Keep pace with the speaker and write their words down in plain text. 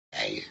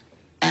Day.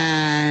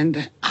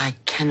 And I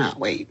cannot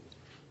wait.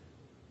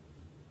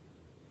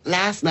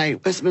 Last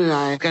night, Usman and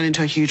I got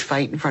into a huge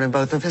fight in front of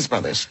both of his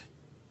brothers.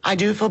 I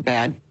do feel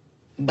bad,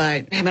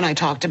 but him and I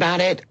talked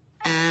about it,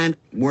 and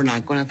we're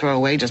not going to throw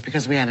away just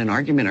because we had an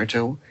argument or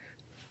two.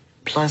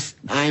 Plus,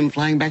 I'm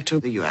flying back to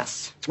the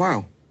U.S.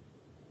 tomorrow.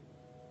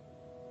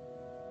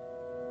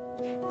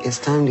 It's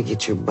time to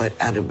get your butt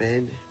out of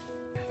bed.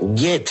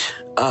 Get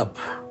up.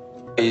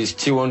 I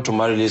still want to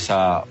marry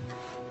Lisa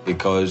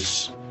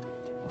because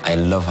I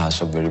love her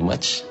so very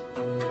much.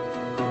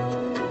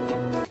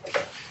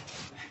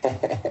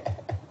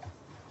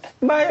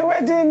 My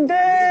wedding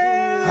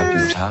day! Happy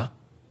with her.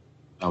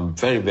 I'm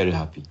very, very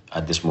happy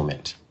at this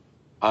moment.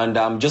 And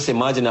I'm just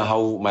imagining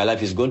how my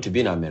life is going to be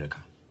in America.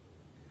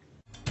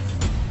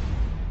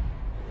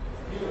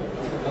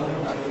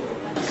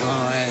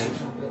 God.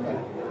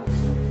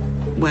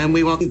 When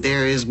we walk,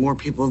 there is more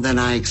people than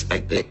I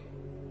expected.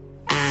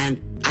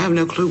 And I have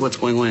no clue what's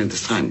going on at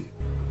this time.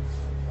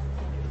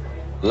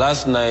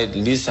 Last night,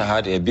 Lisa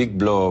had a big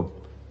blow up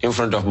in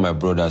front of my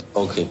brother.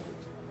 Okay.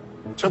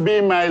 To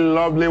be my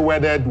lovely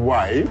wedded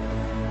wife,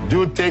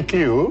 do take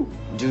you.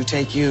 Do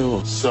take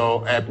you. So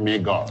help me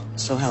God.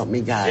 So help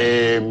me God.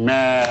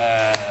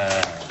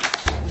 Amen.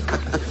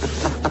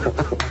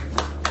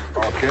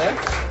 Okay?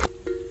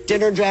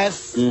 Dinner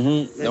dress.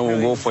 Then we'll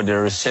go for the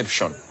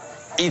reception.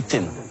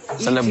 Eating.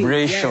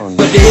 Celebration.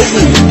 Yes.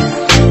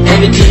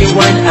 Anything you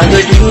want, I go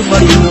do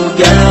for you,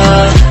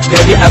 girl.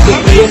 Baby, I go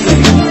pray for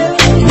you.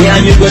 Me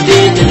and you go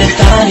date in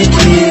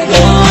eternity,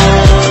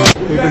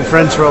 girl. We've been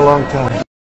friends for a long time.